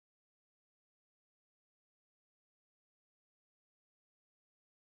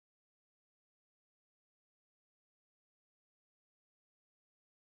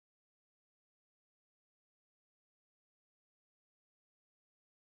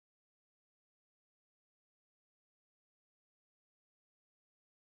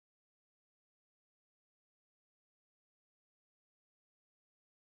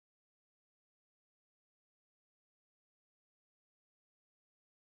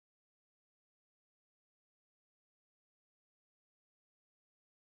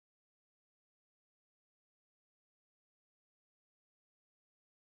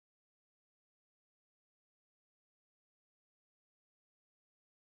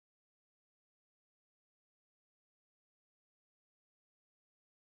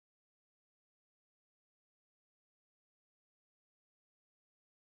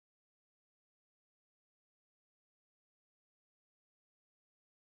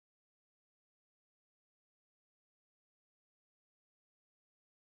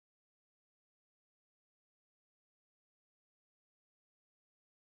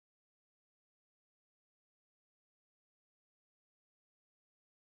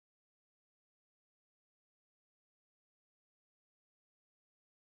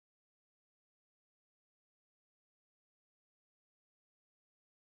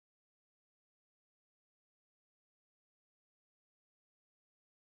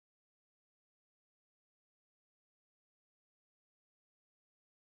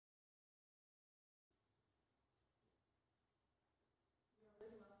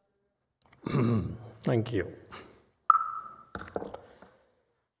Thank you.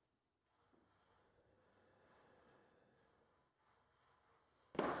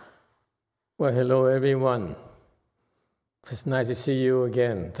 Well, hello everyone. It's nice to see you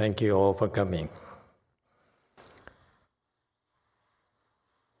again. Thank you all for coming.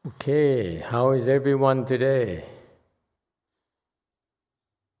 Okay, how is everyone today?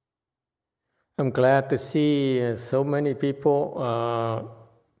 I'm glad to see so many people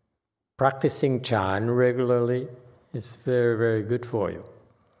practicing Chan regularly. It's very, very good for you.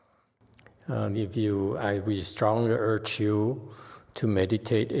 I will strongly urge you to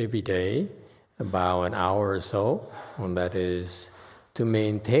meditate every day, about an hour or so, and that is to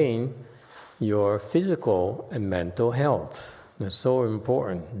maintain your physical and mental health. It's so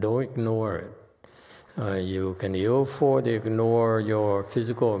important. Don't ignore it. You can ill afford to ignore your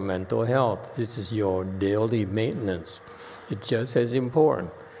physical and mental health. This is your daily maintenance. It's just as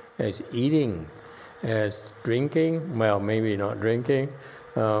important as eating, as drinking. Well, maybe not drinking,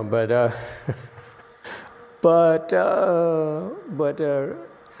 but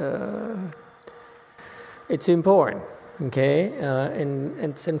it's important, okay? And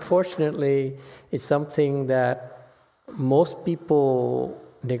it's unfortunately, it's something that most people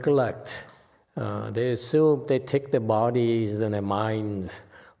neglect. They assume they take their bodies and their minds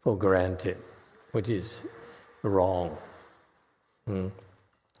for granted, which is wrong.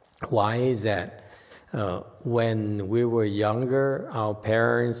 Why is that? When we were younger, our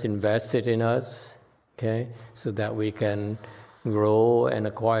parents invested in us, okay, so that we can grow and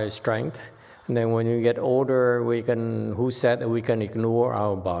acquire strength. And then when we get older, who said that we can ignore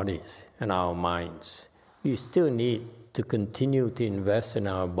our bodies and our minds? You still need to continue to invest in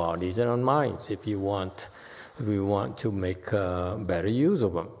our bodies and our minds if we want to make better use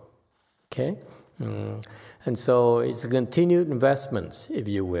of them, okay? And so it's continued investments, if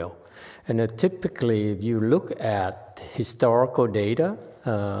you will. And typically, if you look at historical data,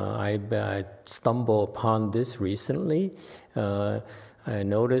 I stumbled upon this recently. I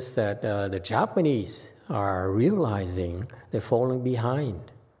noticed that the Japanese are realizing they're falling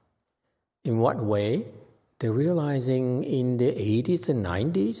behind. In what way? They're realizing in the 80s and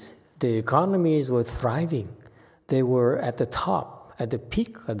 90s, the economies were thriving. They were at the top, at the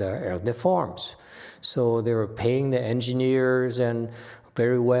peak of the forms. So they were paying the engineers and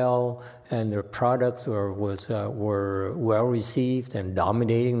very well, and their products were well received and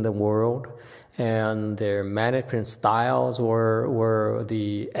dominating the world. And their management styles were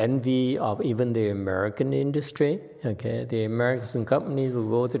the envy of even the American industry. Okay, the American companies would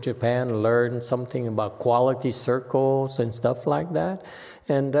go to Japan and learn something about quality circles and stuff like that,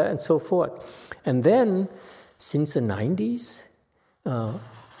 and so forth. And then, since the 90s,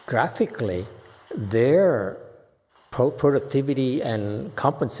 graphically, their productivity and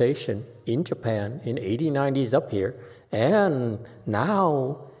compensation in Japan in 80s, 90s up here, and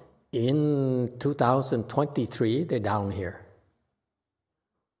now in 2023, they're down here.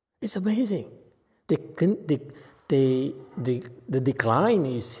 It's amazing. The decline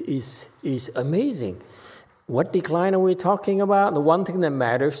is amazing. What decline are we talking about? The one thing that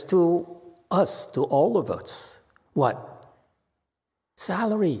matters to us, to all of us. What?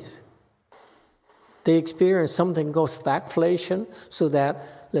 Salaries. They experience something called stagflation, so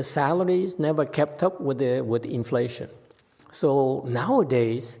that the salaries never kept up with inflation. So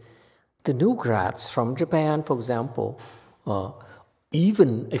nowadays, the new grads from Japan, for example,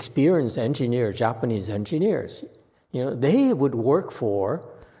 even experienced engineers, Japanese engineers, they would work for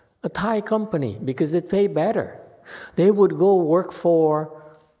a Thai company because they pay better. They would go work for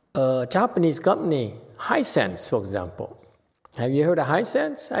a Japanese company, Hisense, for example. Have you heard of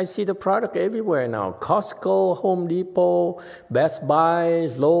Hisense? I see the product everywhere now. Costco, Home Depot, Best Buy,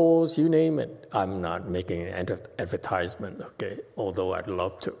 Lowe's, you name it. I'm not making an advertisement, okay, although I'd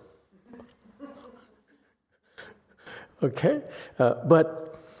love to. Okay?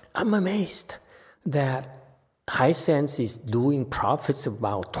 But I'm amazed that Hisense is doing profits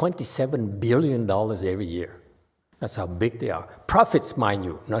about $27 billion every year. That's how big they are. Profits, mind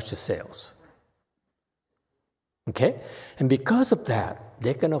you, not just sales. Okay? And because of that,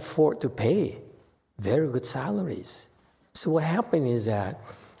 they can afford to pay very good salaries. So what happened is that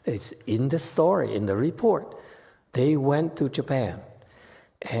it's in the story, in the report, they went to Japan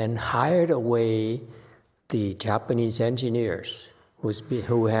and hired away the Japanese engineers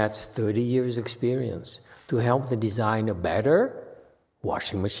who had 30 years experience to help them design a better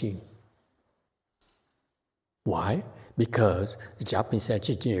washing machine. Why? Because the Japanese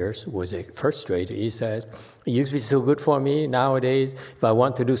engineers was frustrated. He says, it used to be so good for me. Nowadays, if I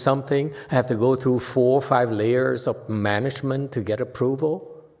want to do something, I have to go through 4 or 5 layers of management to get approval.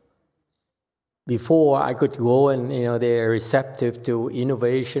 Before I could go and they're receptive to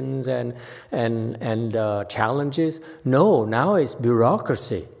innovations and challenges. No, now it's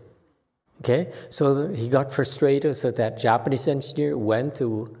bureaucracy. Okay, so he got frustrated. So that Japanese engineer went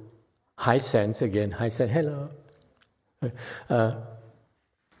to Hisense again. Hisense, hello.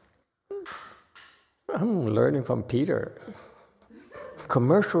 I'm learning from Peter.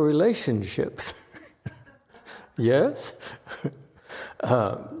 Commercial relationships. Yes.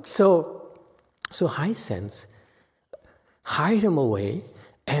 So Hisense hired him away,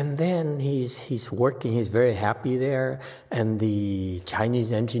 and then he's working. He's very happy there, and the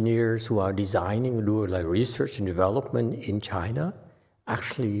Chinese engineers who are designing, do like research and development in China,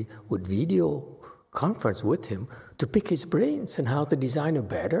 actually would video conference with him to pick his brains and how to design a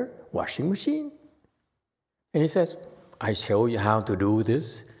better washing machine. And he says, I show you how to do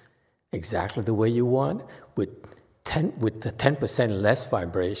this exactly the way you want with the 10% less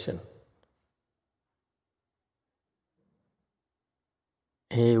vibration.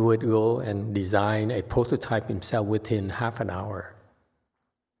 He would go and design a prototype himself within half an hour.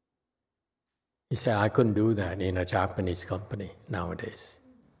 He said, I couldn't do that in a Japanese company nowadays.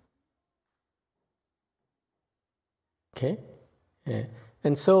 Okay? Yeah.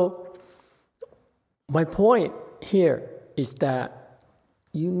 And so, my point here is that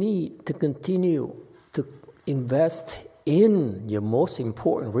you need to continue to invest in your most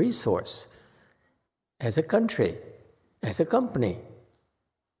important resource as a country, as a company.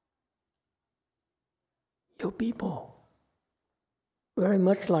 Your people. Very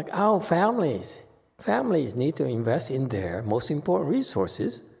much like our families. Families need to invest in their most important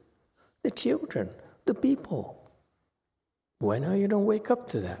resources, the children, the people. When are you don't wake up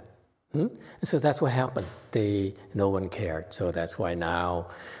to that? And so that's what happened. No one cared. So that's why now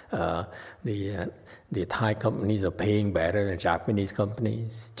the Thai companies are paying better than Japanese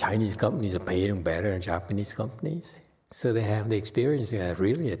companies. Chinese companies are paying better than Japanese companies. So they have the experience. They have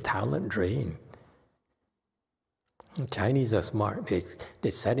really a talent drain. Chinese are smart.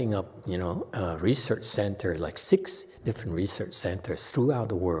 They're setting up, a research center, like 6 different research centers throughout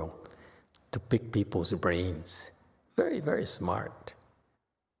the world to pick people's brains. Very, very smart.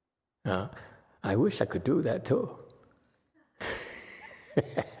 I wish I could do that too.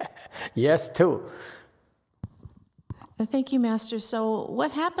 Yes, too. Thank you, Master. So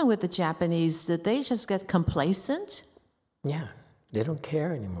what happened with the Japanese? Did they just get complacent? Yeah, they don't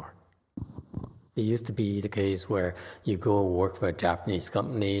care anymore. It used to be the case where you go work for a Japanese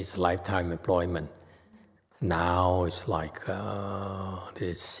company, it's lifetime employment. Now it's like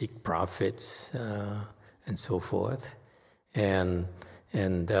they seek profits and so forth. And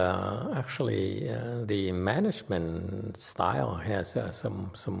actually, the management style has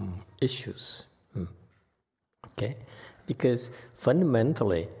some issues. Okay, because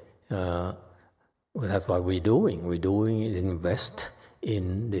fundamentally, that's what we're doing. We're doing is invest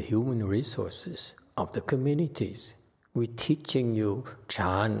in the human resources of the communities. We're teaching you,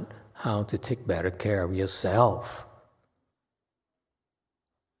 Chan, how to take better care of yourself.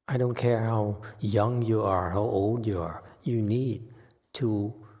 I don't care how young you are, how old you are. You need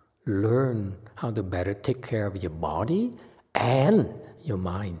to learn how to better take care of your body and your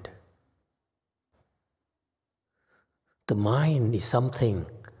mind. The mind is something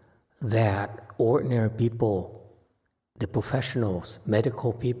that ordinary people, the professionals,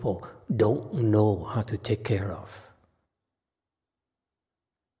 medical people, don't know how to take care of.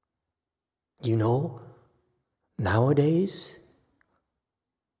 Nowadays,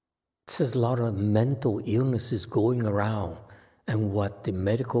 there's a lot of mental illnesses going around, and what the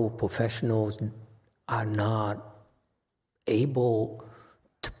medical professionals are not able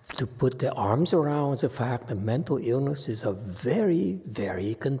to put their arms around is the fact that mental illnesses are very,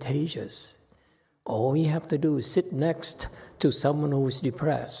 very contagious. All you have to do is sit next to someone who's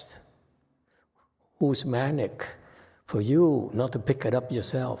depressed, who's manic, for you not to pick it up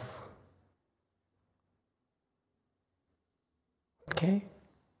yourself. Okay?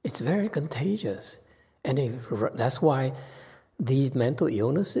 It's very contagious. And that's why these mental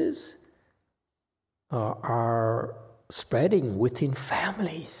illnesses are spreading within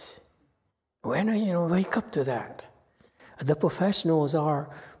families. When are you wake up to that? The professionals are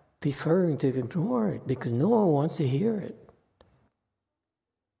preferring to ignore it because no one wants to hear it.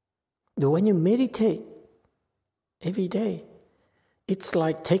 But when you meditate every day, it's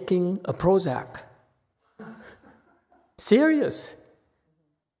like taking a Prozac. Serious.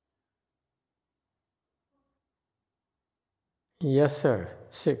 Yes, sir.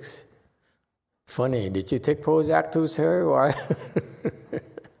 6. Funny. Did you take Prozac too, sir? Why?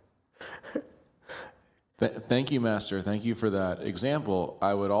 Thank you, Master. Thank you for that example.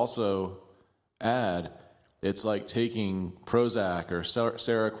 I would also add, it's like taking Prozac or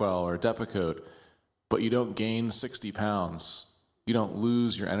Seroquel or Depakote, but you don't gain 60 pounds. You don't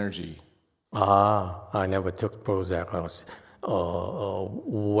lose your energy. I never took Prozac or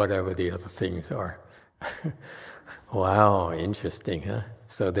whatever the other things are. Wow, interesting, huh?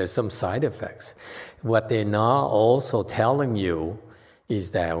 So there's some side effects. What they're not also telling you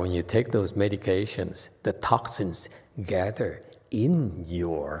is that when you take those medications, the toxins gather in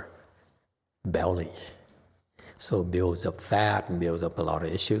your belly. So it builds up fat and builds up a lot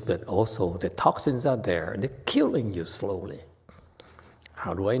of issues, but also the toxins are there. They're killing you slowly.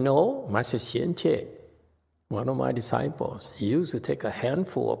 How do I know? Master Xianqie, one of my disciples, he used to take a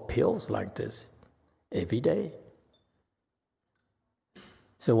handful of pills like this every day.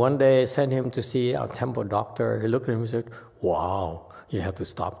 So one day I sent him to see our temple doctor. He looked at him and said, wow, you have to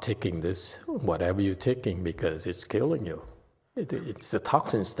stop taking this, whatever you're taking, because it's killing you. It's the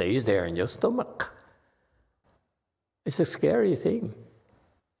toxin stays there in your stomach. It's a scary thing.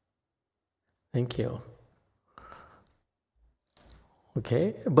 Thank you.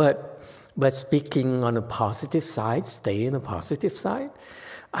 Okay, but speaking on the positive side, stay in the positive side,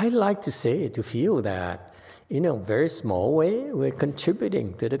 I like to say, to feel that in a very small way, we're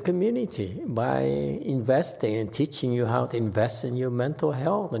contributing to the community by investing and teaching you how to invest in your mental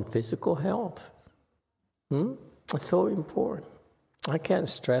health and physical health. It's so important. I can't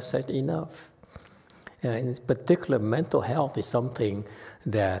stress that enough. In particular, mental health is something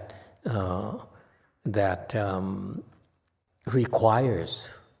that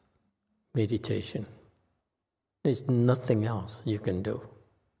requires meditation. There's nothing else you can do.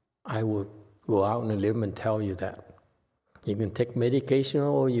 I will go out on a limb and tell you that. You can take medication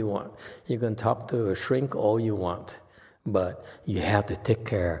all you want. You can talk to a shrink all you want. But you have to take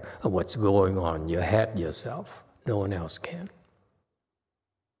care of what's going on in your head yourself. No one else can.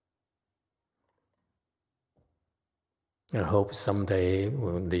 I hope someday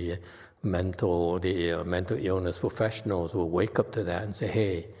when the mental illness professionals will wake up to that and say,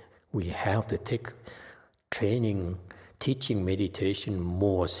 hey, we have to take teaching meditation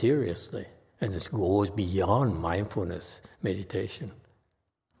more seriously. And this goes beyond mindfulness meditation.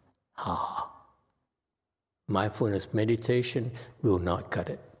 Mindfulness meditation will not cut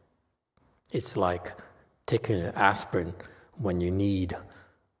it. It's like taking an aspirin when you need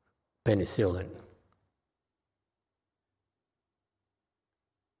penicillin.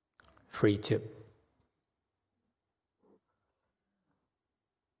 Free tip.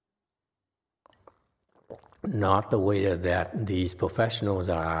 Not the way that these professionals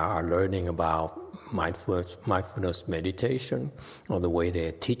are learning about mindfulness meditation, or the way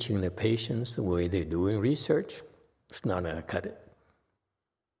they're teaching the patients, the way they're doing research. It's not going to cut it.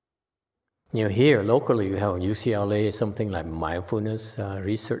 You know, here locally we have UCLA, something like Mindfulness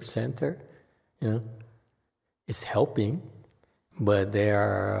Research Center. You know, it's helping, but they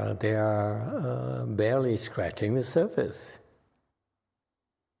are barely scratching the surface.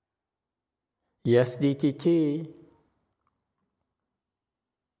 Yes, DTT.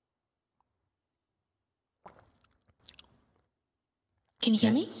 Can you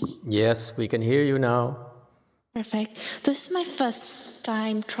hear me? Yes, we can hear you now. Perfect. This is my first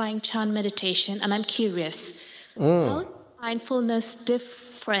time trying Chan meditation, and I'm curious. How is mindfulness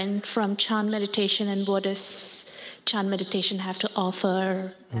different from Chan meditation, and what does Chan meditation have to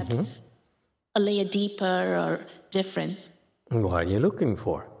offer that's a layer deeper or different? What are you looking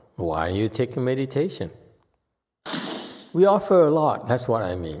for? Why are you taking meditation? We offer a lot, that's what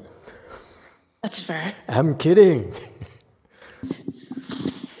I mean. That's fair. I'm kidding.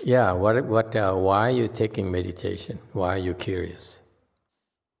 Yeah, why are you taking meditation? Why are you curious?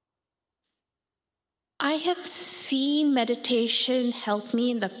 I have seen meditation help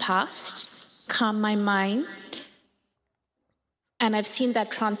me in the past, calm my mind. And I've seen that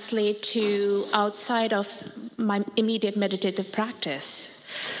translate to outside of my immediate meditative practice.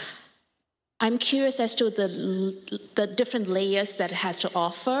 I'm curious as to the different layers that it has to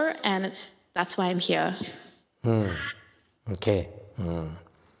offer, and that's why I'm here. Okay.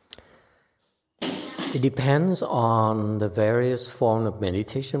 It depends on the various forms of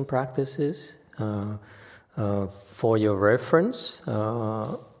meditation practices. For your reference,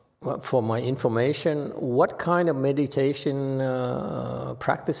 for my information, what kind of meditation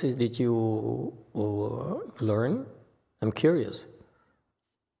practices did you learn? I'm curious.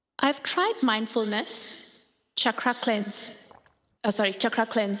 I've tried mindfulness, chakra cleansing,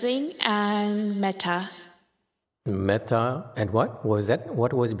 and metta. Metta and what was that?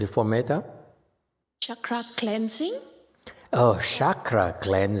 What was it before metta? Chakra cleansing. Oh, chakra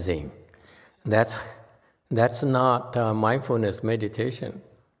cleansing. That's not mindfulness meditation.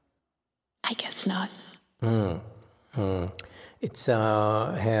 I I guess not. It's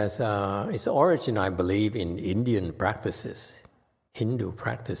has its origin, I believe, in Indian practices, Hindu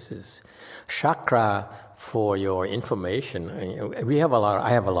practices. Chakra, for your information, I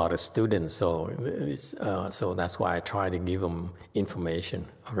have a lot of students, so so that's why I try to give them information,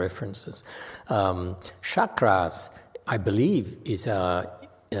 references. Chakras, I believe, is a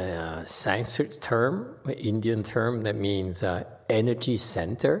Sanskrit term, Indian term that means energy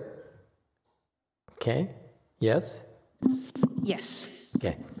center. Okay. Yes. Yes.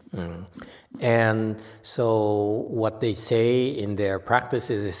 Okay. And so what they say in their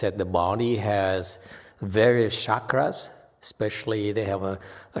practices is that the body has various chakras, especially they have a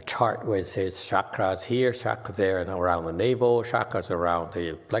chart where it says chakras here, chakras there, and around the navel, chakras around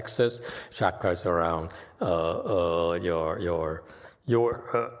the plexus, chakras around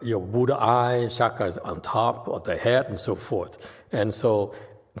your Buddha eye, chakras on top of the head, and so forth. And so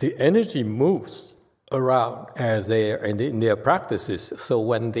the energy moves around as they are in their practices. So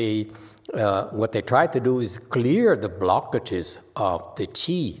when what they try to do is clear the blockages of the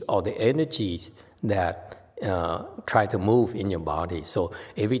chi or the energies that try to move in your body. So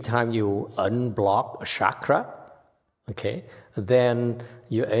every time you unblock a chakra, okay, then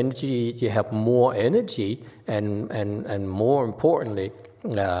your energy, you have more energy, and more importantly,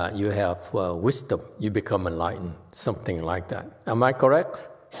 you have wisdom. You become enlightened, something like that. Am I correct?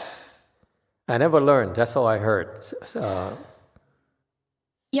 I never learned. That's all I heard.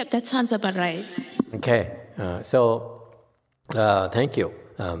 Yep, that sounds about right. Okay. Thank you.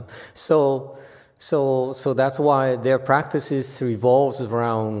 So that's why their practices revolves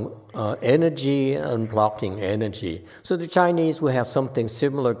around energy and blocking energy. So the Chinese will have something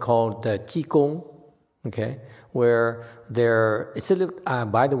similar called Qigong, okay, where it's a little,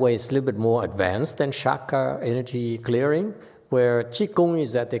 by the way, it's a little bit more advanced than chakra energy clearing, where Qigong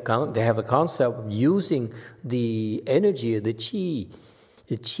is that they have a concept of using the energy of the qi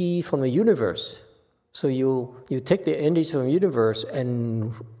from the universe. So you take the energy from the universe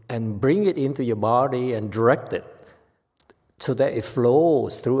and bring it into your body and direct it so that it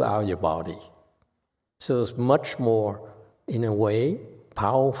flows throughout your body. So it's much more, in a way,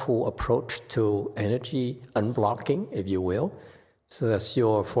 powerful approach to energy unblocking, if you will. So that's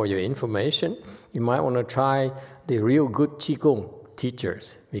for your information. You might want to try the real good Qigong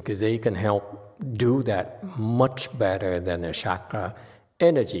teachers, because they can help do that much better than the chakra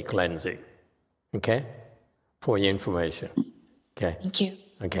energy cleansing. Okay? For your information. Okay? Thank you.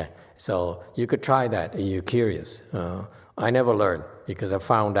 Okay. So you could try that if you're curious. I never learned, because I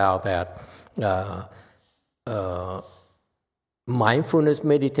found out that mindfulness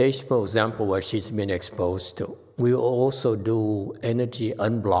meditation, for example, what she's been exposed to, we also do energy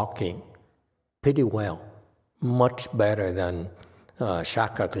unblocking pretty well, much better than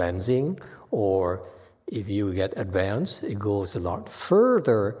chakra cleansing, or if you get advanced, it goes a lot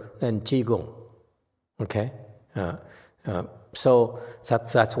further than Qigong. Okay? So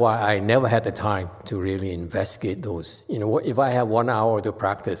that's why I never had the time to really investigate those. You know, if I have 1 hour to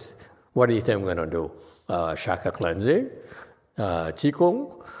practice, what do you think I'm going to do? Chakra cleansing,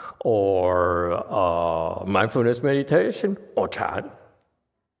 Qigong, or mindfulness meditation, or Chan?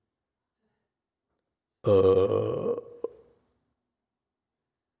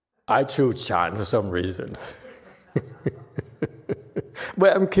 I choose Chan for some reason.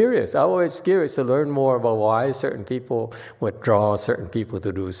 But I'm curious. I'm always curious to learn more about why certain people would draw certain people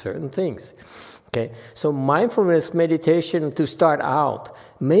to do certain things. Okay, so mindfulness meditation to start out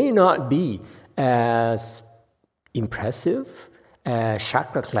may not be as impressive as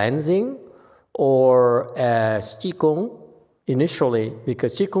chakra cleansing or as Qigong initially,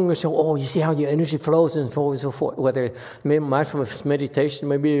 because Qigong is you see how your energy flows and so forth. Whether mindfulness meditation,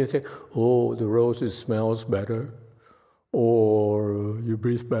 maybe you say, the roses smells better, or you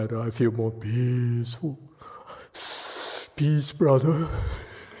breathe better, I feel more peaceful. Peace, brother.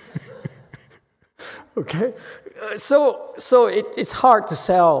 Okay? So it's hard to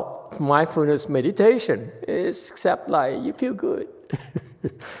sell mindfulness meditation, except like you feel good.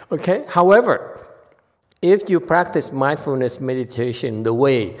 Okay? However, if you practice mindfulness meditation the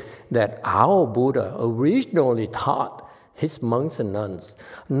way that our Buddha originally taught his monks and nuns,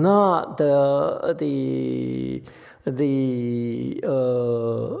 not the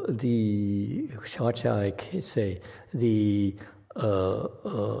what shall I say, the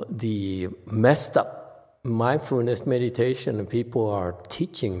messed up mindfulness meditation people are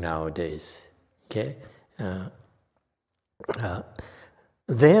teaching nowadays. Okay,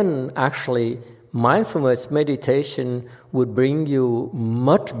 then actually mindfulness meditation would bring you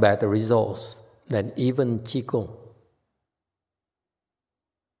much better results than even Qigong.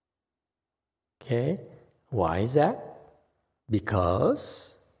 Okay? Why is that?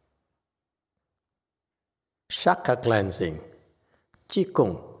 Because chakra cleansing,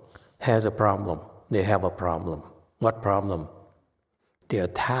 Qigong, has a problem. They have a problem. What problem? They're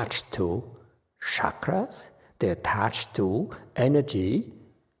attached to chakras. They're attached to energy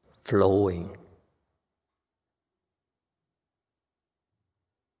flowing.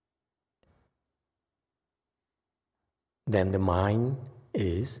 Then the mind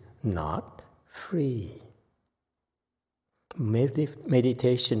is not free.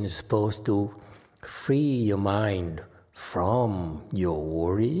 Meditation is supposed to free your mind from your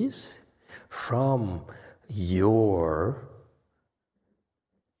worries, from your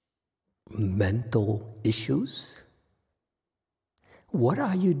mental issues. What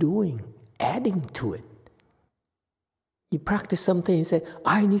are you doing? Adding to it. You practice something and say,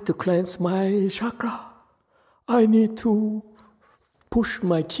 I need to cleanse my chakra. I need to push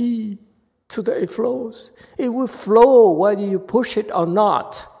my chi so that it flows. It will flow whether you push it or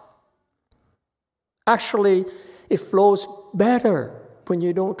not. Actually, it flows better when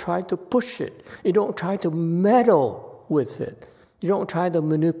you don't try to push it. You don't try to meddle with it. You don't try to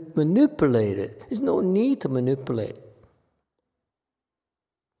manipulate it. There's no need to manipulate.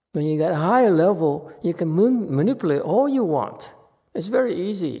 When you get a higher level, you can manipulate all you want. It's very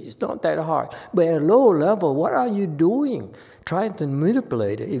easy. It's not that hard. But at a lower level, what are you doing? Trying to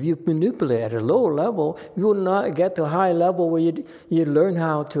manipulate it. If you manipulate at a lower level, you will not get to a high level where you learn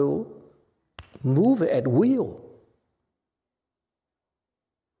how to move it at will.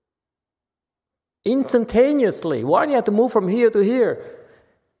 Instantaneously. Why do you have to move from here to here?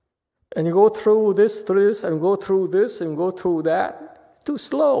 And you go through this, and go through this, and go through that. It's too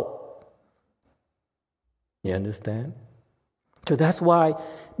slow. You understand? So that's why,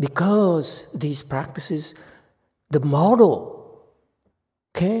 because these practices, the model,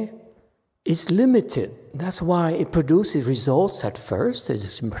 okay, is limited. That's why it produces results at first.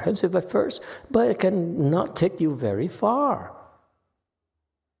 It's impressive at first, but it can not take you very far.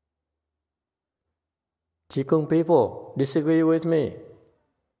 Qigong people, disagree with me?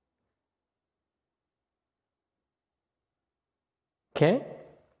 Okay?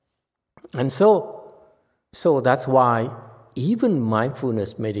 And so that's why even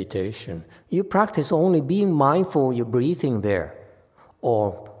mindfulness meditation, you practice only being mindful you're breathing there.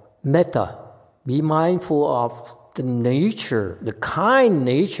 Or metta, be mindful of the nature, the kind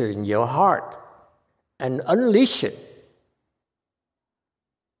nature in your heart, and unleash it.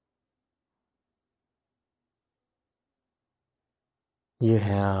 You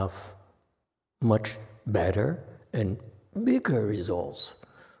have much better and bigger results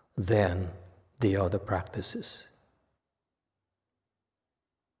than the other practices.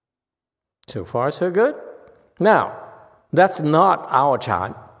 So far, so good? Now, that's not our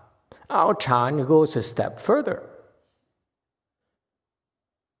Chan. Our Chan goes a step further.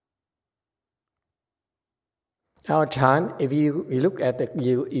 Our Chan, if you look at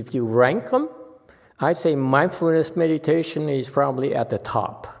if you rank them, I say mindfulness meditation is probably at the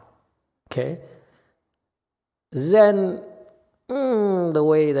top. Okay? Zen, the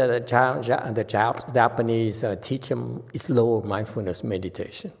way that the Japanese teach them is low mindfulness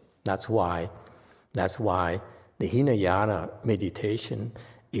meditation. That's why the Hinayana meditation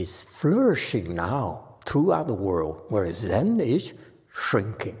is flourishing now throughout the world, whereas Zen is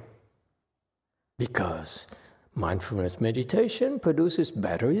shrinking. Because mindfulness meditation produces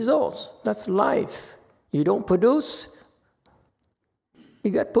better results. That's life. You don't produce,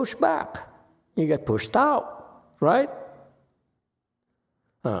 you get pushed back. You get pushed out, right?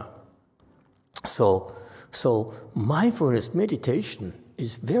 So mindfulness meditation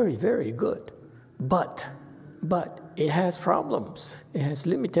is very, very good. But it has problems. It has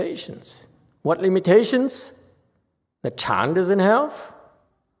limitations. What limitations? The Chan doesn't have?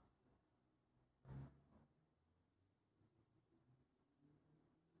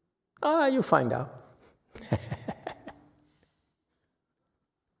 You find out.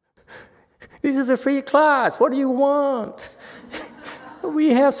 This is a free class. What do you want?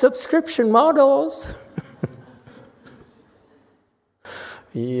 We have subscription models.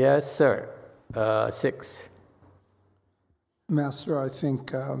 Yes, sir. 6. Master, I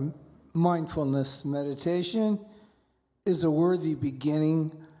think mindfulness meditation is a worthy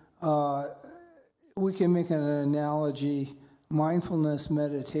beginning. We can make an analogy. Mindfulness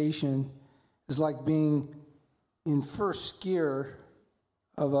meditation is like being in first gear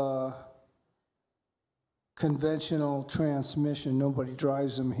of a conventional transmission. Nobody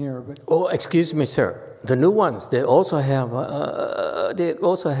drives them here, but oh, excuse me, sir. The new ones, they also have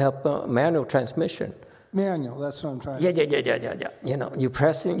manual transmission. Manual, that's what I'm trying to Yeah. You know, you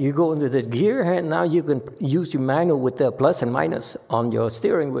press it, you go into the gear, and now you can use your manual with the plus and minus on your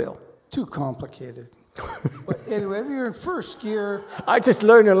steering wheel. Too complicated. But anyway, if you're in first gear, I just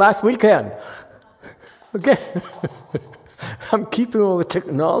learned it last weekend. Okay? I'm keeping up with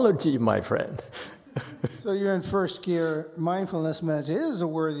technology, my friend. so you're in first gear, mindfulness meditation is a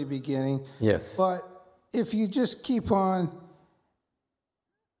worthy beginning. Yes. But if you just keep on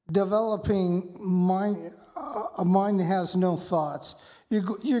developing a mind that has no thoughts,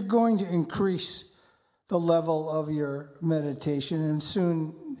 you're going to increase the level of your meditation, and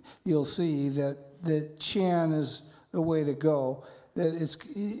soon you'll see that Chan is the way to go. That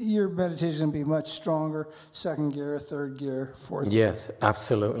your meditation will be much stronger. Second gear, third gear, fourth gear. Yes,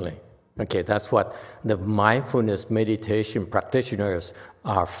 absolutely. Okay, that's what the mindfulness meditation practitioners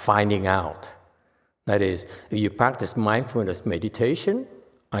are finding out. That is, if you practice mindfulness meditation,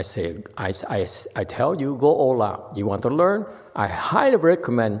 I tell you, go all out. You want to learn? I highly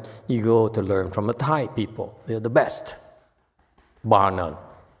recommend you go to learn from the Thai people. They're the best, bar none.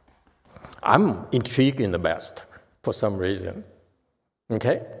 I'm intrigued in the best for some reason.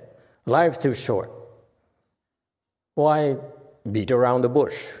 Okay? Life's too short. Why beat around the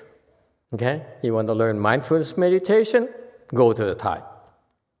bush? Okay? You want to learn mindfulness meditation? Go to the Thai.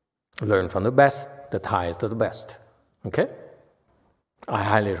 Learn from the best. The Thai is the best. Okay? I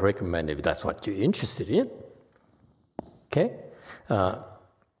highly recommend it if that's what you're interested in. Okay? Don't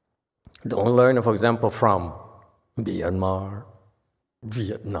learn, for example, from Myanmar,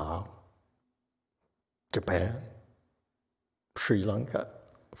 Vietnam, Japan, Sri Lanka.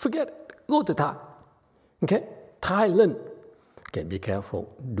 Forget it. Go to Thai. Okay? Thailand. Okay, be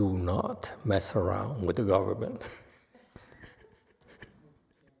careful. Do not mess around with the government.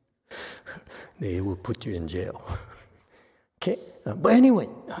 They will put you in jail. Okay? But anyway,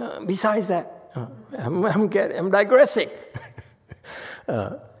 besides that, I'm digressing.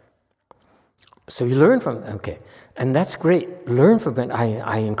 So you learn from them, okay. And that's great. Learn from it.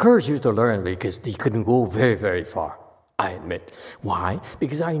 I encourage you to learn because you couldn't go very, very far, I admit. Why?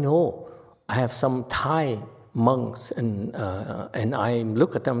 Because I know I have some Thai monks and I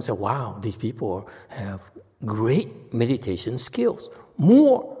look at them and say, wow, these people have great meditation skills,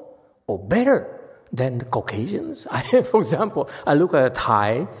 more or better than the Caucasians. For example, I look at a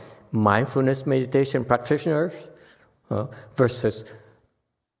Thai mindfulness meditation practitioners versus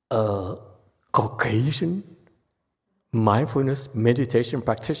Caucasian mindfulness meditation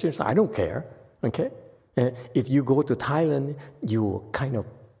practitioners. I don't care, okay? If you go to Thailand, you're kind of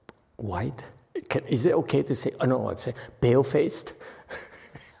white. Is it okay to say, oh no, I'm saying pale-faced?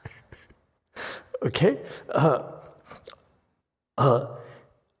 Okay?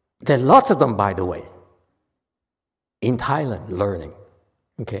 There are lots of them, by the way, in Thailand, learning,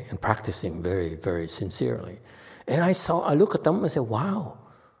 okay, and practicing very, very sincerely. And I look at them and say, wow,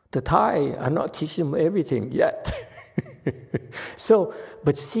 the Thai are not teaching them everything yet. So,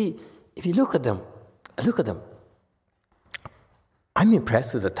 but see, if you look at them, I'm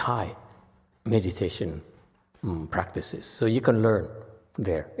impressed with the Thai meditation practices. So you can learn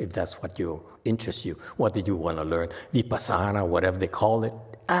there if that's what interests you. What did you want to learn? Vipassana, whatever they call it.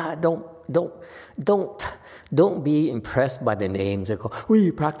 Don't be impressed by the names. They go,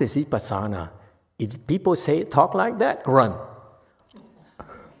 we practice Vipassana. If people talk like that, run.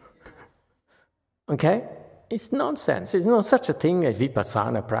 Okay? It's nonsense. There's no such a thing as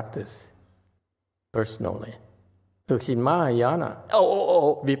Vipassana practice, personally. Looks in Mahayana.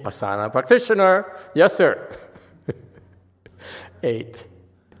 Oh, Vipassana practitioner. Yes, sir. 8.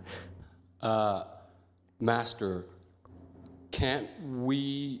 Master, can't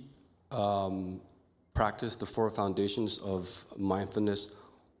we practice the 4 foundations of mindfulness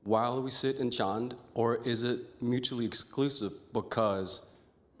while we sit in Chand, or is it mutually exclusive because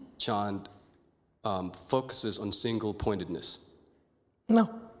Chand focuses on single-pointedness? No,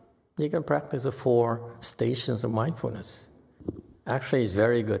 you can practice the 4 stations of mindfulness. Actually, it's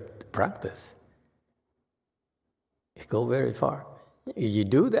very good practice. You go very far. If you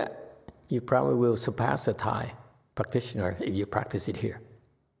do that, you probably will surpass a Thai practitioner if you practice it here.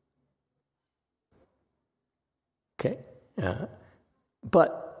 Okay? But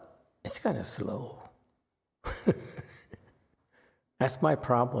it's kind of slow. That's my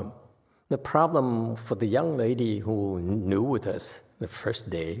problem. The problem for the young lady who knew with us the first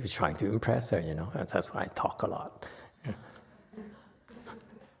day, was trying to impress her, you know. That's why I talk a lot.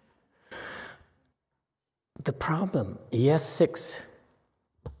 The problem, ES6.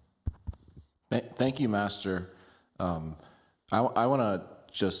 Thank you, Master. I want to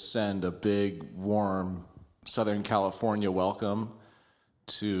just send a big, warm Southern California welcome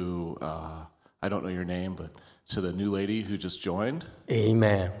to I don't know your name, but to the new lady who just joined,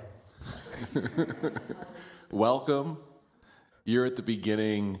 Amen. welcome. You're at the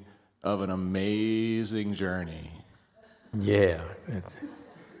beginning of an amazing journey. Yeah, it's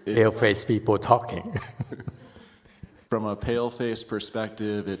pale-faced people talking. From a pale-faced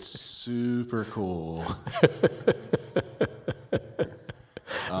perspective, it's super cool.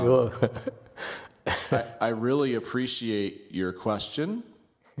 I really appreciate your question.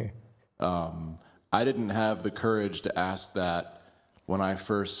 I didn't have the courage to ask that when I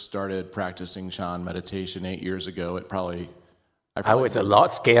first started practicing Chan meditation 8 years ago. I was a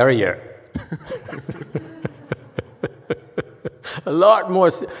lot scarier. A lot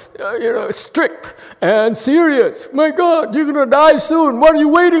more, strict and serious. My God, you're going to die soon. What are you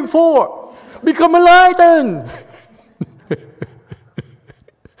waiting for? Become enlightened.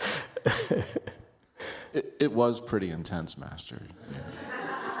 It was pretty intense, Master. Yeah.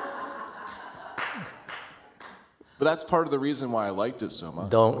 But that's part of the reason why I liked it so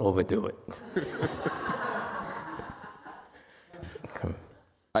much. Don't overdo it.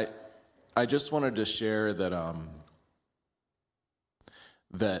 I just wanted to share that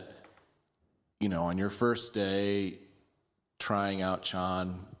on your first day trying out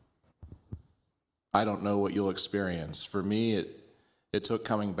Chan, I don't know what you'll experience. For me, it took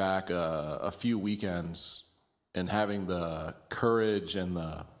coming back a few weekends and having the courage and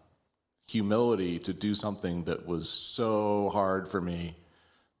the humility to do something that was so hard for me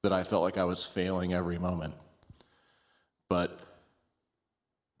that I felt like I was failing every moment. But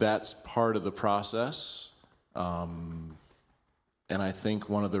that's part of the process. And I think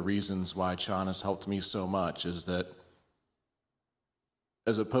one of the reasons why Chan has helped me so much is that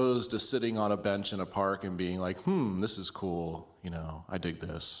as opposed to sitting on a bench in a park and being like, this is cool, I dig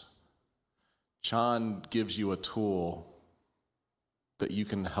this. Chan gives you a tool that you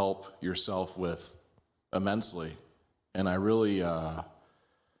can help yourself with immensely. And I really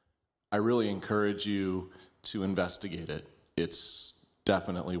encourage you to investigate it. It's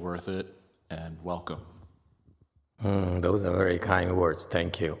definitely worth it, and welcome. Those are very kind words.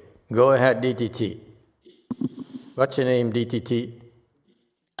 Thank you. Go ahead, DTT. What's your name, DTT?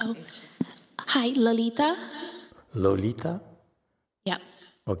 Oh, hi, Lolita. Lolita? Yeah.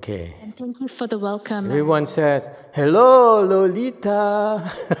 Okay. And thank you for the welcome. Everyone says, hello, Lolita.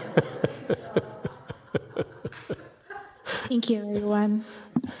 Thank you, everyone.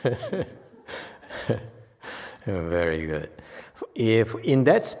 Very good. If in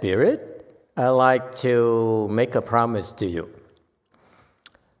that spirit, I like to make a promise to you.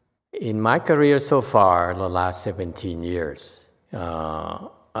 In my career so far, the last 17 years,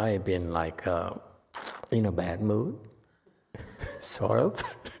 I've been in a bad mood, sort of.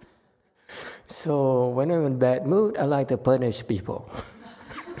 So when I'm in bad mood, I like to punish people.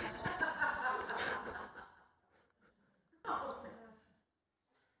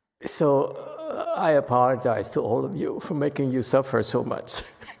 So I apologize to all of you for making you suffer so much.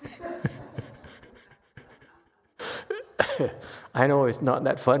 I know it's not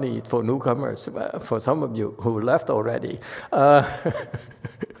that funny for newcomers, but for some of you who left already.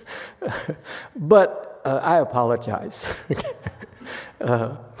 But I apologize.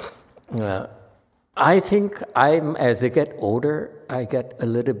 I think as I get older, I get a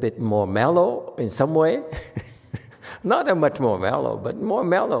little bit more mellow in some way. Not that much more mellow, but more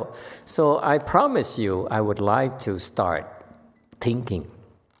mellow. So I promise you, I would like to start thinking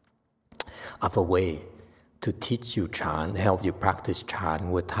of a way to teach you Chan, help you practice Chan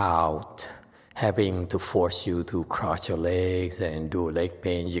without having to force you to cross your legs and do leg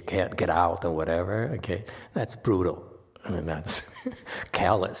pain. You can't get out or whatever. Okay, that's brutal. I mean, that's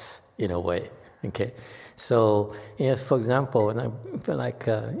callous in a way. Okay, so yes, for example, and I feel like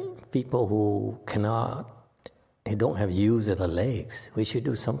people who don't have use of the legs, we should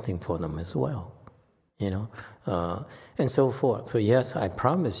do something for them as well, and so forth. So yes, I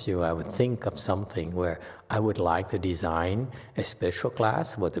promise you, I would think of something where I would like to design a special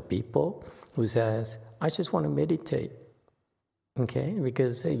class for the people who says, I just want to meditate. Okay,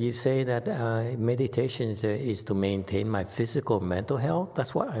 because you say that meditation is to maintain my physical, mental health.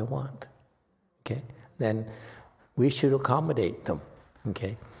 That's what I want. Okay, then we should accommodate them.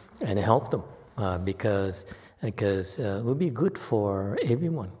 Okay, and help them because it would be good for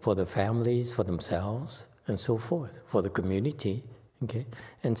everyone, for the families, for themselves, and so forth, for the community. Okay,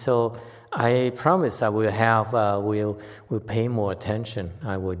 and so I promise I will have we'll pay more attention.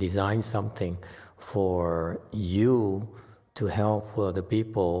 I will design something for you to help the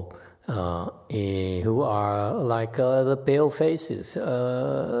people who are like the pale faces.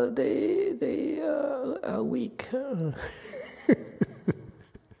 They are weak.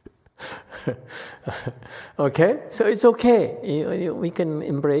 Okay, so it's okay. We can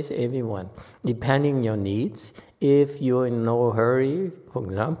embrace everyone, depending on your needs. If you're in no hurry, for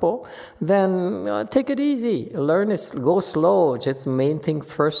example, then take it easy. Learn it, go slow. Just main thing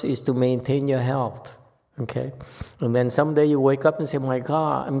first is to maintain your health. Okay, and then someday you wake up and say, "My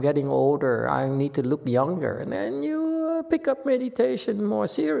God, I'm getting older. I need to look younger." And then you pick up meditation more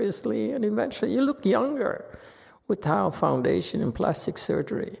seriously, and eventually you look younger without foundation in plastic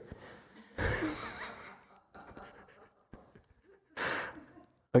surgery.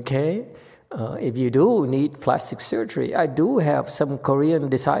 Okay, if you do need plastic surgery, I do have some Korean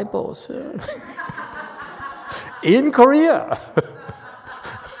disciples in Korea.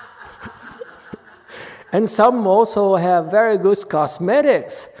 And some also have very good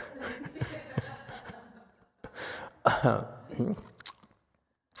cosmetics.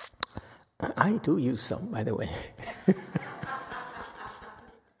 I do use some, by the way.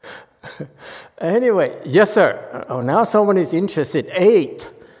 Anyway, yes, sir. Oh, now someone is interested. 8.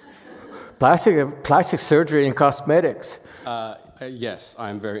 Plastic surgery and cosmetics. Yes,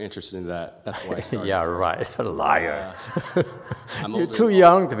 I'm very interested in that. That's why I started. Yeah, right. Liar. I'm You're older too than-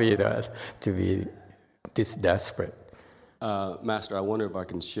 young to be that, to be this desperate. Master, I wonder if I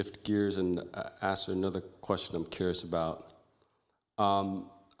can shift gears and ask another question I'm curious about.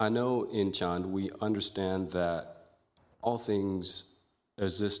 I know in Chand we understand that all things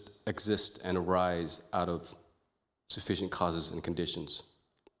exist and arise out of sufficient causes and conditions,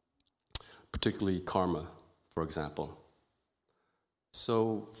 particularly karma, for example.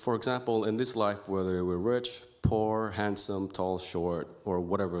 So, for example, in this life, whether we're rich, poor, handsome, tall, short, or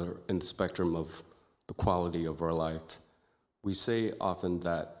whatever in the spectrum of the quality of our life, we say often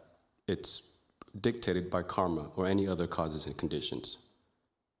that it's dictated by karma or any other causes and conditions.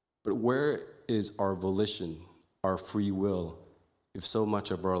 But where is our volition, our free will, if so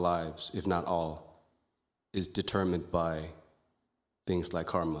much of our lives, if not all, is determined by things like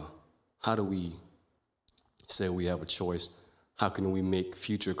karma? How do we say we have a choice? How can we make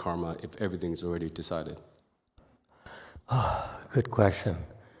future karma if everything's already decided? Good question.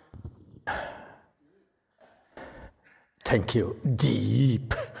 Thank you.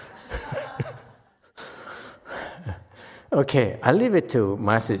 Deep. Okay, I'll leave it to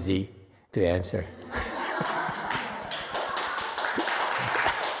Master Z to answer.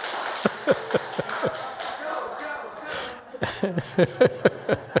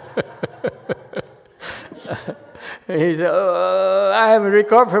 He said, I haven't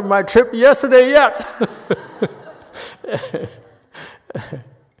recovered from my trip yesterday yet.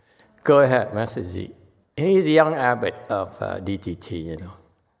 Go ahead, Master Z. He's a young abbot of DTT, you know.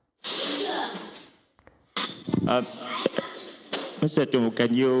 Mr. Tung,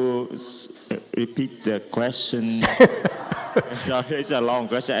 can you repeat the question? Sorry, it's a long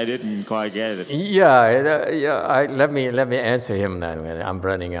question. I didn't quite get it. Let me answer him then. I'm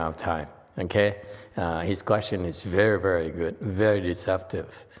running out of time. Okay, his question is very, very good, very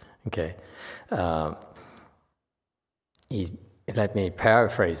deceptive. Okay, let me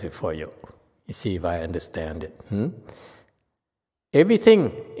paraphrase it for you. You see if I understand it.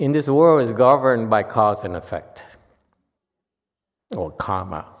 Everything in this world is governed by cause and effect, or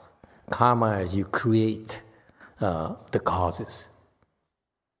karma. Karma is you create the causes.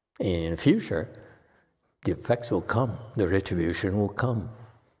 In the future, the effects will come, the retribution will come,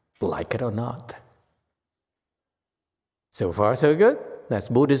 like it or not. So far, so good. That's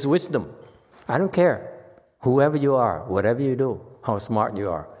Buddhist wisdom. I don't care, whoever you are, whatever you do, how smart you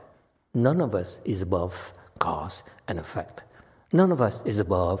are. None of us is above cause and effect. None of us is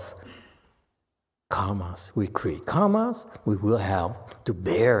above karmas. We create karmas, we will have to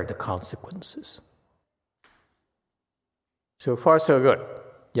bear the consequences. So far, so good.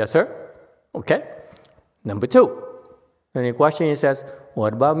 Yes, sir? Okay. Number 2. And the question says,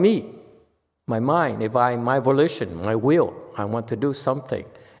 what about me? My mind, my volition, my will, I want to do something.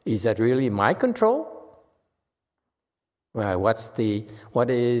 Is that really my control? What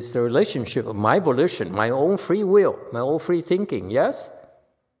is the relationship of my volition, my own free will, my own free thinking, yes?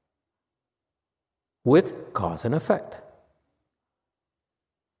 With cause and effect.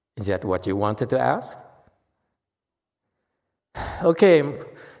 Is that what you wanted to ask? Okay,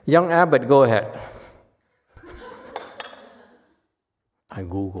 young abbot, go ahead. I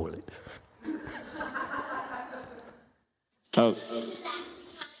Googled it.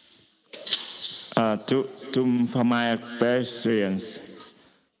 From my experience,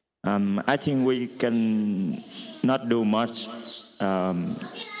 I think we can not do much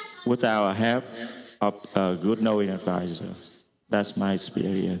without help of a good knowing advisor. That's my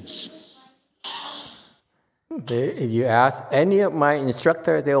experience. If you ask any of my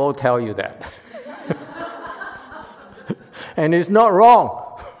instructors, they all tell you that. And it's not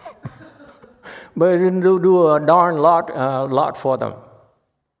wrong. But it do a darn lot for them.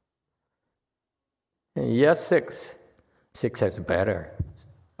 And yes, 6. 6 has a better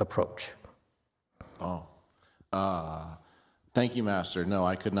approach. Oh. Thank you, Master. No,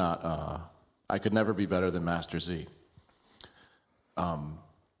 I could not. I could never be better than Master Z.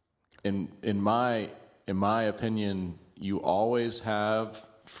 In my opinion, you always have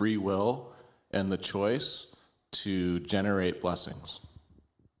free will and the choice to generate blessings.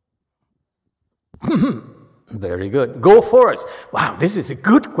 Very good. Go Forest. Wow, this is a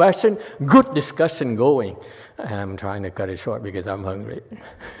good question. Good discussion going. I'm trying to cut it short because I'm hungry.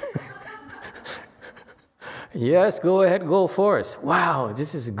 Yes, go ahead, Go Forest. Wow,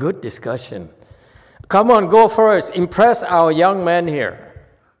 this is a good discussion. Come on, Go Forest. Impress our young men here.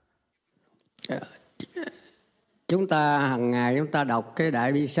 Chúng ta hàng ngày chúng ta đọc cái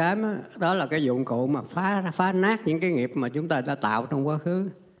Đại Bi Sám đó, đó là cái dụng cụ mà phá nát những cái nghiệp mà chúng ta đã tạo trong quá khứ.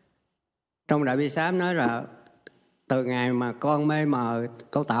 Trong Đại Bi Sám nói là từ ngày mà con mê mờ,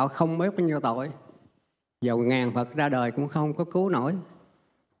 con tạo không biết bao nhiêu tội, dầu ngàn Phật ra đời cũng không có cứu nổi.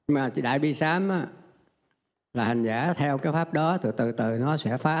 Nhưng mà Đại Bi Sám á, là hành giả theo cái pháp đó từ từ nó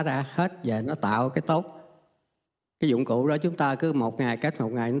sẽ phá ra hết và nó tạo cái tốt. Cái dụng cụ đó chúng ta cứ một ngày cách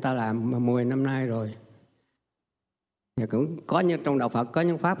một ngày chúng ta làm mà 10 năm nay rồi. Và cũng có như trong đạo Phật có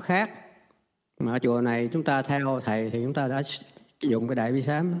những pháp khác mà ở chùa này chúng ta theo thầy thì chúng ta đã dùng cái Đại Bi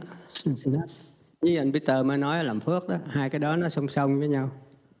Sám. Xin hết. Như anh Peter mới nói làm phước đó, hai cái đó nó song song với nhau.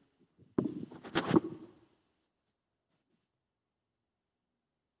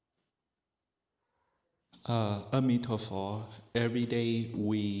 Amitabha, every day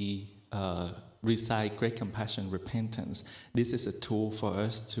we recite great compassion, repentance. This is a tool for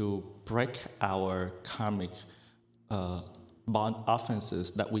us to break our karmic bond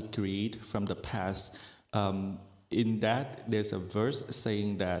offenses that we create from the past. In that, there's a verse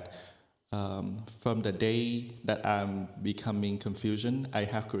saying that from the day that I'm becoming confusion, I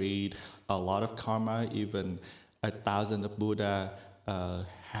have created a lot of karma. Even 1,000 of Buddha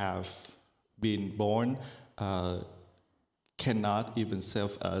have been born, cannot even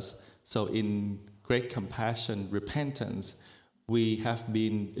save us. So in great compassion, repentance, we have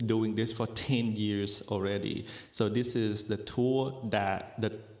been doing this for 10 years already. So this is the tool that,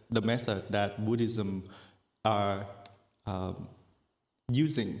 the method that Buddhism are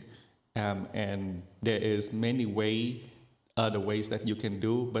using. And there is many other ways that you can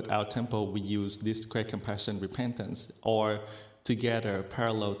do, but our temple, we use this great compassion, repentance, or together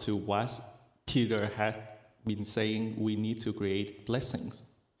parallel to what Peter had been saying, we need to create blessings.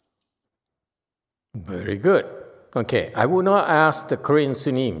 Very good. Okay, I will not ask the Korean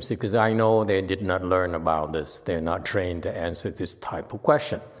Sunims because I know they did not learn about this. They're not trained to answer this type of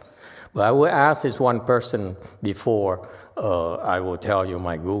question. But I will ask this one person before I will tell you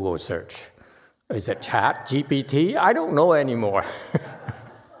my Google search. Is it Chat GPT? I don't know anymore.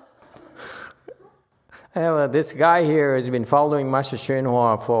 This guy here has been following Master Hsuan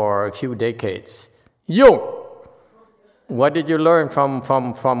Hua for a few decades. Yung, what did you learn from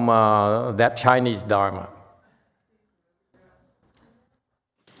that Chinese Dharma?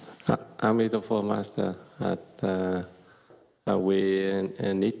 Amitabha Master, we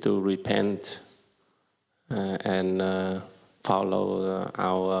need to repent and follow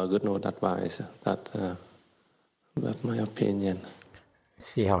our good note advice. That's my opinion.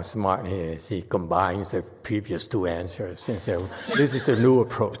 See how smart he is. He combines the previous two answers and says, this is a new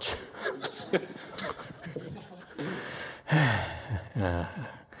approach.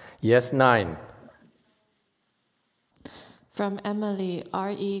 Yes, 9. From Emily,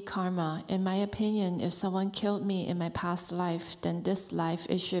 R.E. Karma. In my opinion, if someone killed me in my past life, then this life,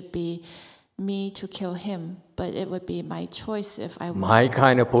 it should be me to kill him. But it would be my choice if I want. My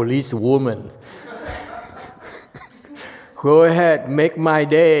kind of police woman. Go ahead, make my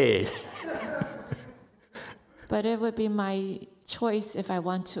day. But it would be my choice if I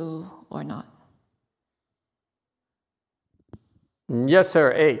want to or not. Yes,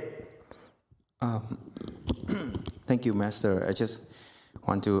 sir, 8. Thank you, Master. I just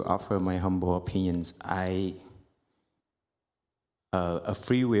want to offer my humble opinions. A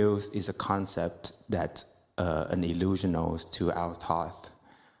free will is a concept that an illusional to our thought,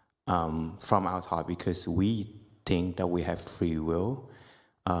 from our thought, because we think that we have free will,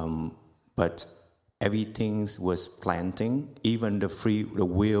 but everything was planting. Even the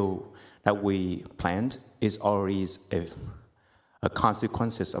will that we plant is always a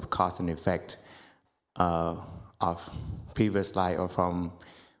consequences of cause and effect of previous life or from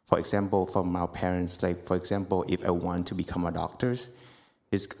For example, from our parents, like for example, if I want to become a doctor,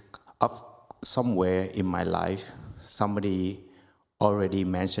 it's somewhere in my life, somebody already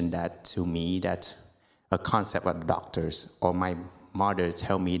mentioned that to me, that a concept of doctors, or my mother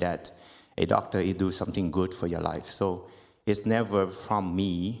tell me that a doctor is do something good for your life. So it's never from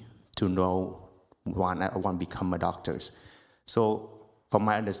me to know I want to become a doctor. So from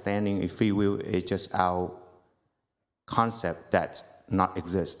my understanding, free will is just our concept that not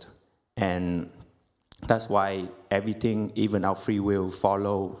exist. And that's why everything, even our free will,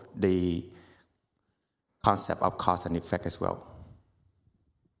 follow the concept of cause and effect as well.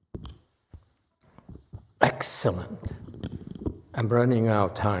 Excellent. I'm running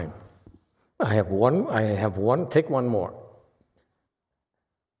out of time. I have one, take one more.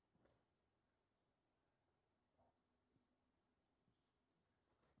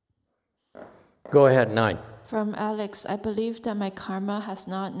 Go ahead, 9. From Alex, I believe that my karma has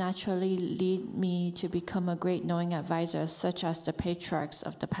not naturally led me to become a great knowing advisor, such as the patriarchs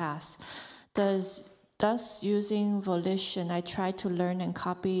of the past. Thus, using volition, I try to learn and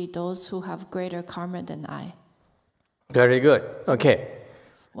copy those who have greater karma than I. Very good. Okay.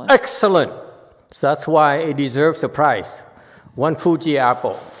 Excellent. So that's why it deserves a prize. 1 Fuji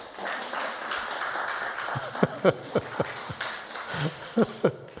apple.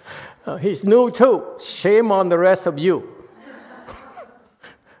 He's new too. Shame on the rest of you.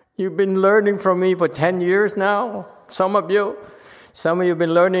 You've been learning from me for 10 years now, some of you. Some of you have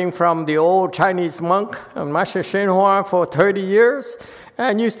been learning from the old Chinese monk, Master Shenhua, for 30 years,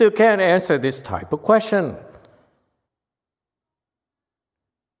 and you still can't answer this type of question.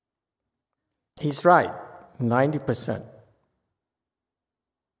 He's right, 90%.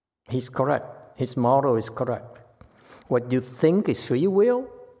 He's correct. His model is correct. What you think is free will,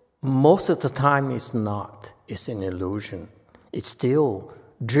 most of the time it's not. It's an illusion. It's still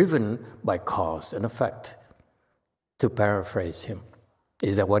driven by cause and effect, to paraphrase him.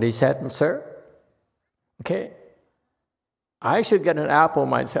 Is that what he said, sir? Okay. I should get an apple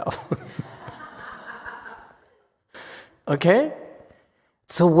myself. Okay?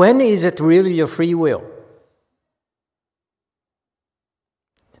 So when is it really your free will?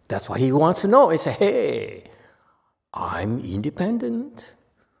 That's what he wants to know. He says, hey, I'm independent.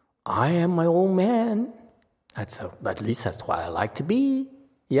 I am my own man. At least that's what I like to be.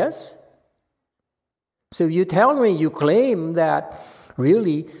 Yes? So you tell me, you claim that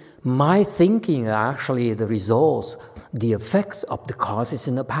really my thinking are actually the results, the effects of the causes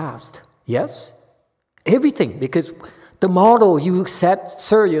in the past. Yes? Everything, because the model you set,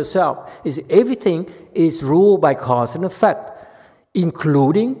 sir, yourself, is everything is ruled by cause and effect,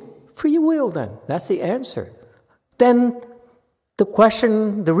 including free will then. That's the answer. Then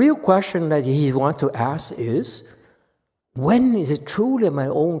the real question that he wants to ask is, when is it truly my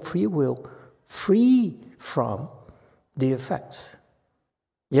own free will free from the effects?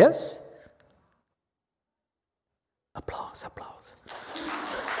 Yes? Applause, applause.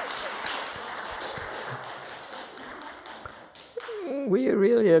 We're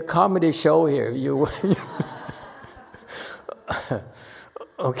really a comedy show here.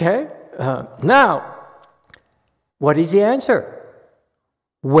 Okay? Now, what is the answer?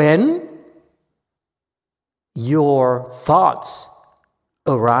 When your thoughts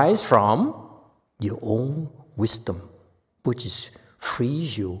arise from your own wisdom, which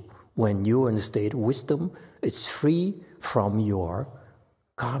frees you. When you're in the state of wisdom, it's free from your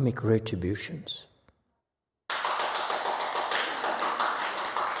karmic retributions.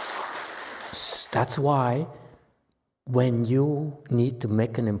 That's why when you need to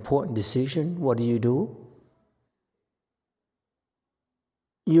make an important decision, what do?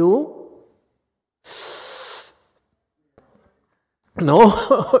 No,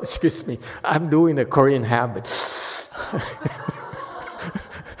 excuse me, I'm doing the Korean habit.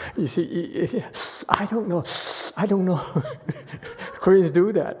 You see, I don't know. Koreans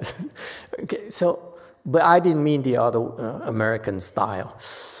do that. Okay, so, but I didn't mean the other American style.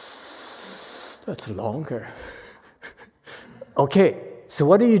 That's longer. Okay, so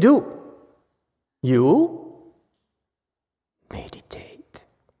what do? You meditate.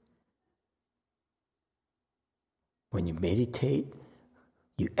 When you meditate,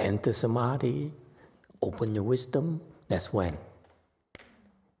 you enter samadhi, open your wisdom. That's when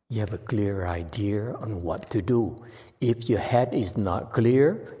you have a clear idea on what to do. If your head is not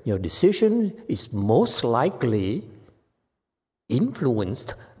clear, your decision is most likely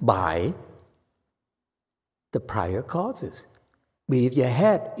influenced by the prior causes. But if your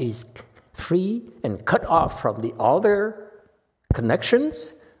head is free and cut off from the other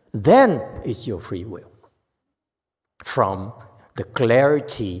connections, then it's your free will from the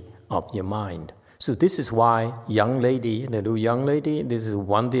clarity of your mind. So this is why young lady, this is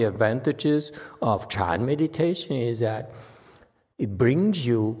one of the advantages of Chan meditation, is that it brings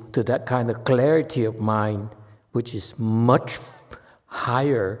you to that kind of clarity of mind, which is much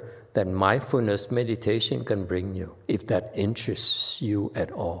higher than mindfulness meditation can bring you, if that interests you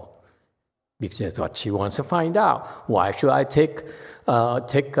at all. Because that's what she wants to find out. Why should I take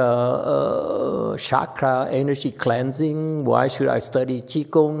chakra energy cleansing? Why should I study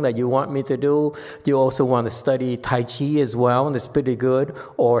Qigong that you want me to do? You also want to study Tai Chi as well, and it's pretty good.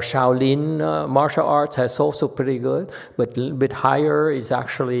 Or Shaolin martial arts has also pretty good. But a little bit higher is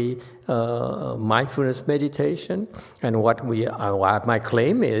actually mindfulness meditation. And what my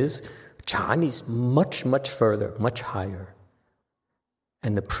claim is, Chan is much, much further, much higher.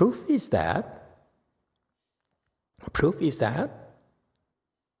 And the proof is that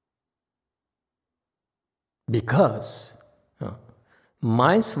because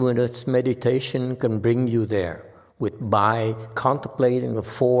mindfulness meditation can bring you there by contemplating the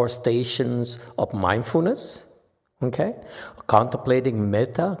 4 stations of mindfulness, okay? Contemplating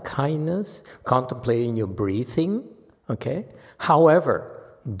metta, kindness, contemplating your breathing, okay? However,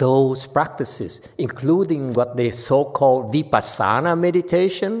 those practices, including what they so-called vipassana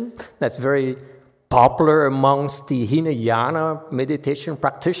meditation, that's very popular amongst the Hinayana meditation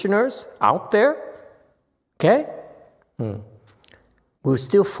practitioners out there, okay? Will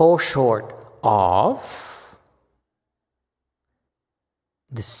still fall short of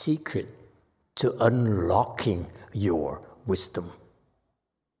the secret to unlocking your wisdom.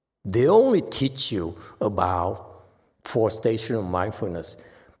 They only teach you about 4 stations of mindfulness.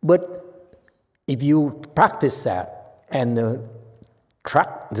 But if you practice that, and the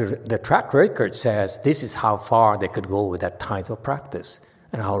track record says this is how far they could go with that type of practice,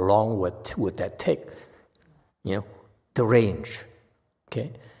 and how long would that take, the range,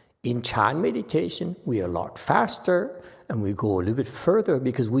 okay? In Chan meditation, we are a lot faster, and we go a little bit further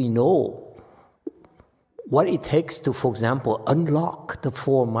because we know what it takes to, for example, unlock the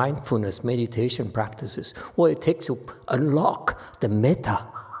 4 mindfulness meditation practices, what it takes to unlock the metta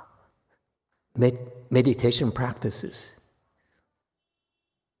meditation practices.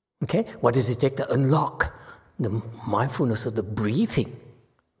 Okay? What does it take to unlock the mindfulness of the breathing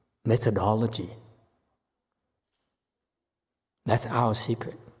methodology? That's our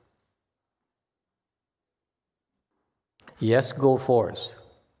secret. Yes, go for us.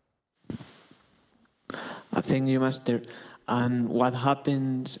 Thank you, Master. And what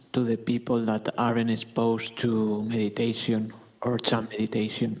happens to the people that aren't exposed to meditation or Chan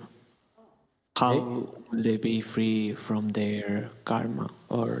meditation? How will they be free from their karma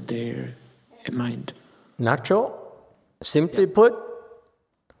or their mind? Nacho, simply put,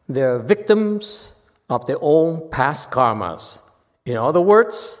 they're victims of their own past karmas. In other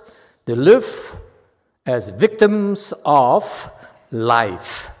words, they live as victims of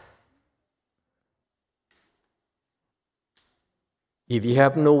life. If you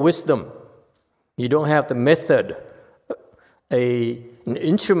have no wisdom, you don't have the method, an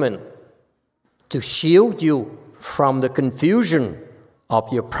instrument to shield you from the confusion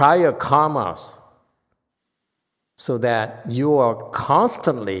of your prior karmas, so that you are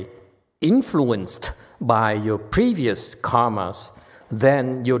constantly influenced by your previous karmas,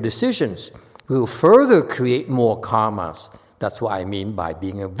 then your decisions will further create more karmas. That's what I mean by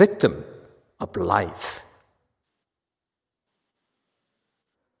being a victim of life.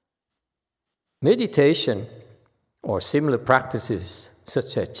 Meditation or similar practices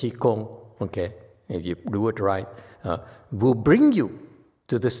such as Qigong, okay, if you do it right, will bring you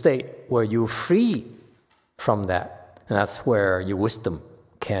to the state where you're free from that. And that's where your wisdom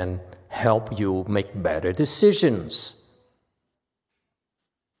can help you make better decisions.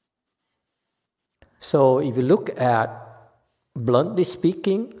 So if you look at, bluntly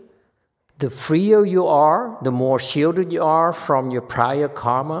speaking, the freer you are, the more shielded you are from your prior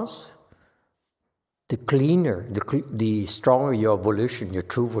karmas, the cleaner, the stronger your volition, your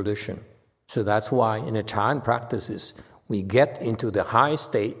true volition. So that's why in the Chan practices, we get into the high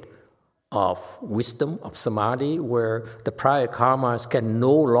state of wisdom, of samadhi, where the prior karmas can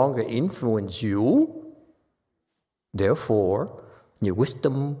no longer influence you. Therefore, your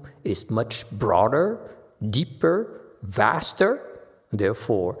wisdom is much broader, deeper, vaster.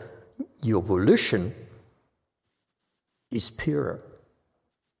 Therefore, your volition is purer.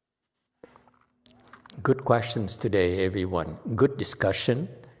 Good questions today, everyone. Good discussion.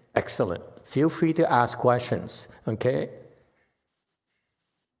 Excellent. Feel free to ask questions, okay?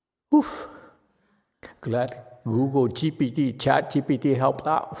 Oof. Glad Google GPT, Chat GPT helped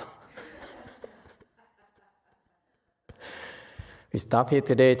out. We stop here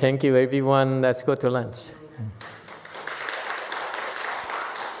today. Thank you, everyone. Let's go to lunch.